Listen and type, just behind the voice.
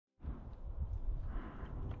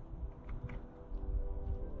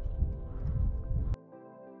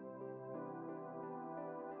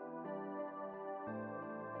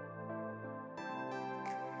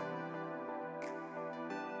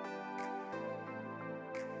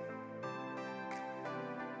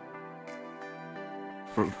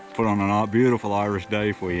put on a beautiful Irish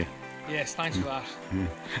day for you. Yes, thanks for that.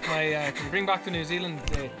 Can you bring back the New Zealand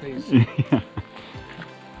date, please?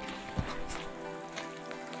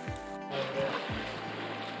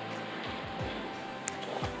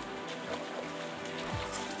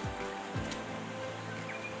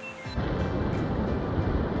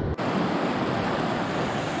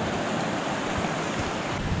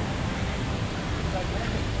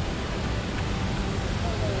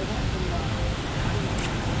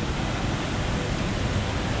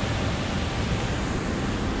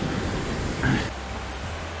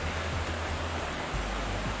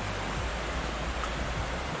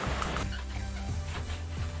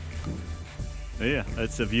 Yeah,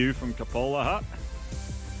 that's the view from Cupola Hut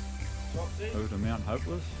over to Mount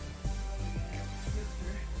Cupola.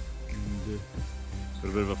 And it's got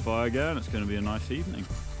a bit of a fire going. It's going to be a nice evening.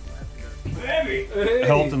 Hey.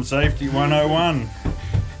 Health and Safety 101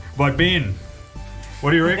 by Ben. What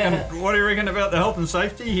do you reckon? What do you reckon about the health and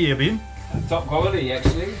safety here, Ben? Top quality,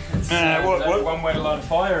 actually. It's one way to light a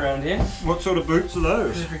fire around here. What sort of boots are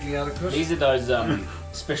those? Perfectly adequate. These are those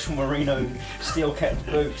special merino steel-capped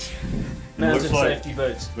boots. Mountain safety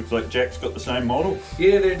boots. Looks like Jack's got the same model.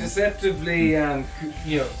 Yeah, they're deceptively,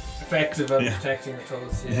 effective at protecting the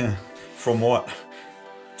toes. Yeah. From what?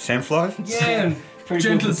 Sandflies? Yeah, and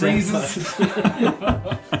gentle breezes.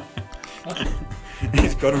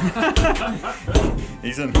 He's got him.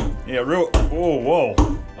 He's in. Yeah, real. Oh, whoa.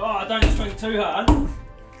 Oh, don't swing too hard.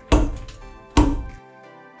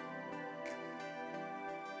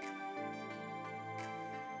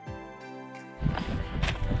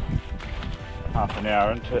 Half an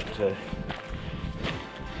hour into it,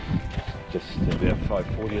 just about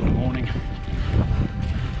 5:40 in the morning.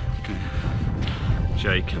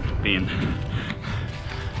 Jake and Ben.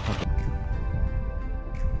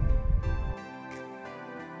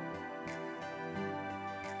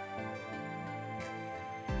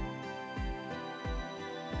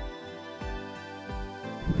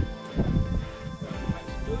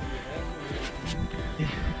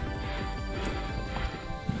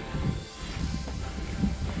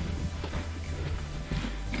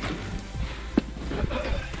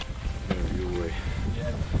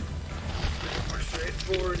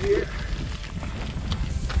 Forward here.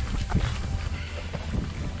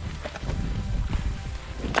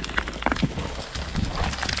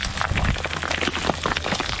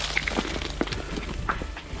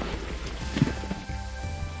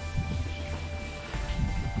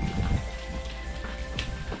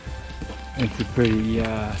 It's a pretty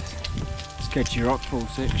sketchy rockfall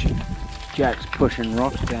section. Jack's pushing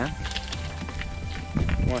rocks down.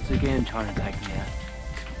 Once again trying to take me out.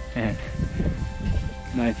 And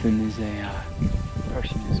Nathan is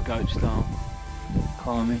pushing his goat style,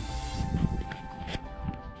 climbing.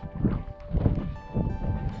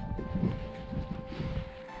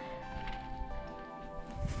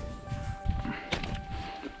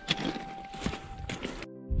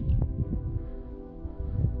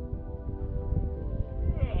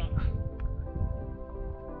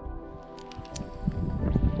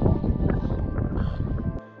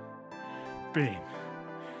 Ben.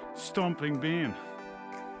 Stomping Ben.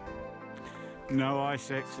 No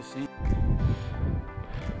ice ecstasy.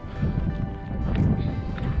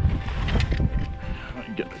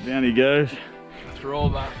 Down he goes. Let's roll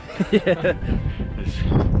back. Yeah.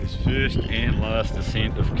 His first and last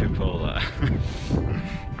ascent of Cupola.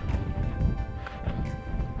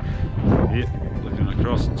 Yep, looking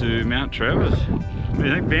across to Mount Travers. What do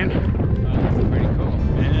you think, Ben? Pretty cool.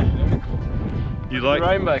 Yeah. Very cool. You like The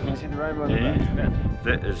rainbow, can you see the rainbow? Yeah.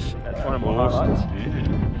 That's one of my awesome. highlights.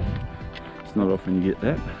 Yeah. It's not often you get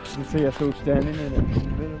that. You can see us all standing in it.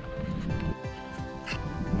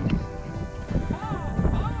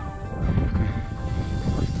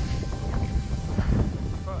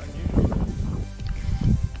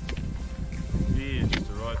 Yeah,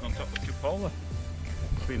 just arrived on top of Cupola.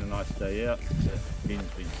 It's been a nice day out.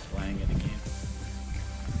 Ben's been slaying it again.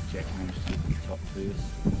 Jack managed to get to the top first.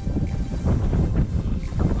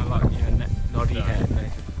 I like your noddy head,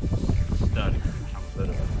 Nathan. Starting to become a bit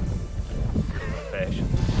of a fashion.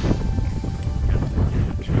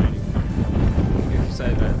 What do you have to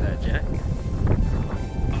say about that, Jack?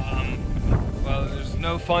 Well, there's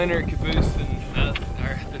no finer caboose than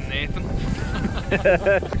Nathan.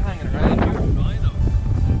 Just hanging around here.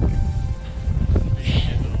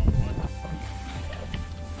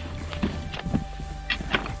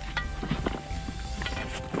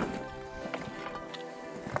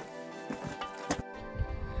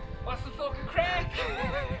 What's the fucking crack?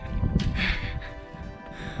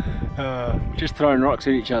 Just throwing rocks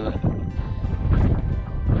at each other. Good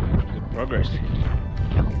progress.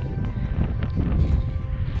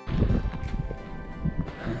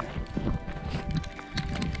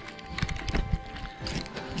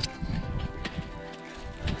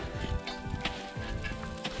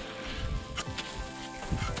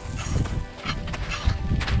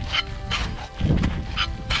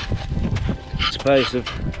 space of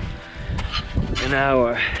an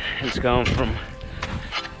hour, it's gone from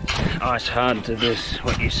ice hard to this,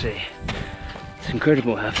 what you see. It's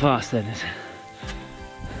incredible how fast that is.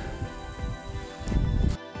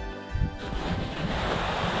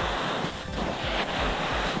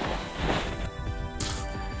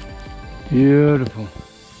 Beautiful.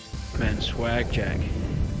 Man, swag jack.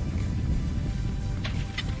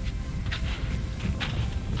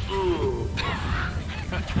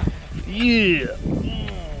 Yeah.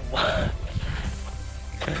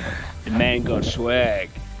 The man got swag.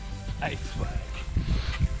 Hey, swag.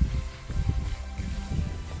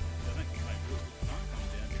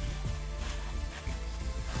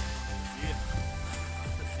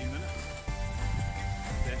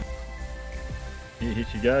 Here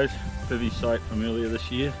she goes, Vivi's sight from earlier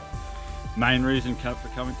this year. Main reason for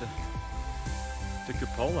coming to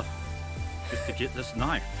Cupola, just to get this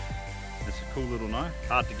knife. It's a cool little knife,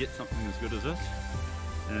 hard to get something as good as this.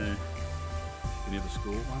 You can never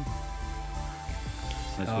score one.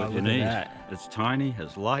 That's what you need. It's tiny,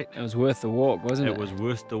 it's light. It was worth the walk, wasn't it? It was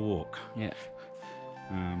worth the walk. Yeah.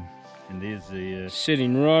 And there's the...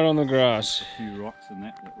 sitting right on the grass. A few rocks and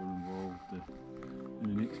that were involved in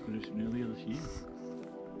an expedition earlier this year.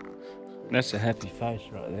 That's a happy face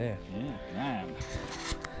right there. Yeah, man.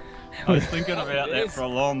 I was thinking about that for a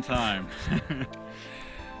long time.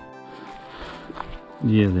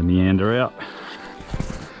 Yeah, the meander out.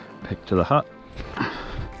 Back to the hut.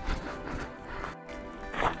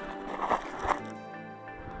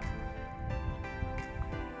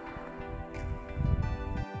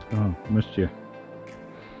 Oh, missed you.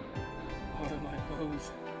 Oh my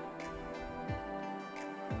balls.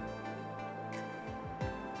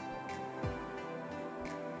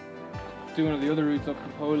 Do one of the other routes up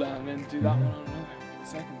Cupola and then do that one on the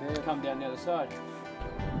second day. I'll come down the other side.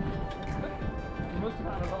 You must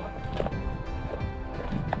have had a lot.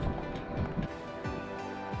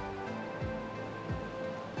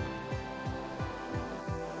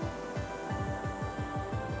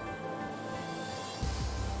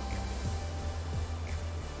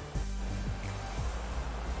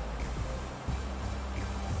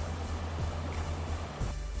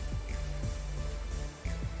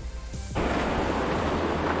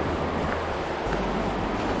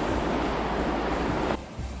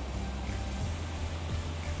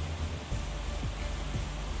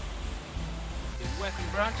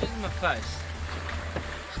 Whacking branches in my face.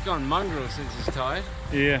 It's gone mongrel since it's tired.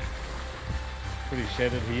 Yeah, pretty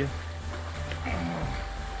shattered here.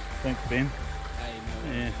 Thanks, Ben. Hey,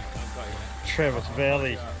 no, Yeah. I've got you. Travis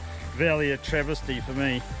Valley. Valley of travesty for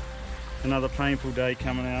me. Another painful day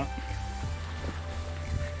coming out.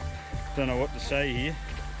 Don't know what to say here,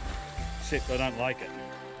 except I don't like it.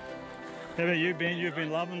 How about you, Ben? You've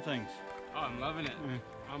been loving things. Oh, I'm loving it.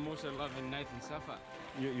 I'm also loving Nathan's supper.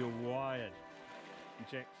 You're wired. And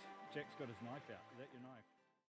Jack's got his knife out. Is that your knife?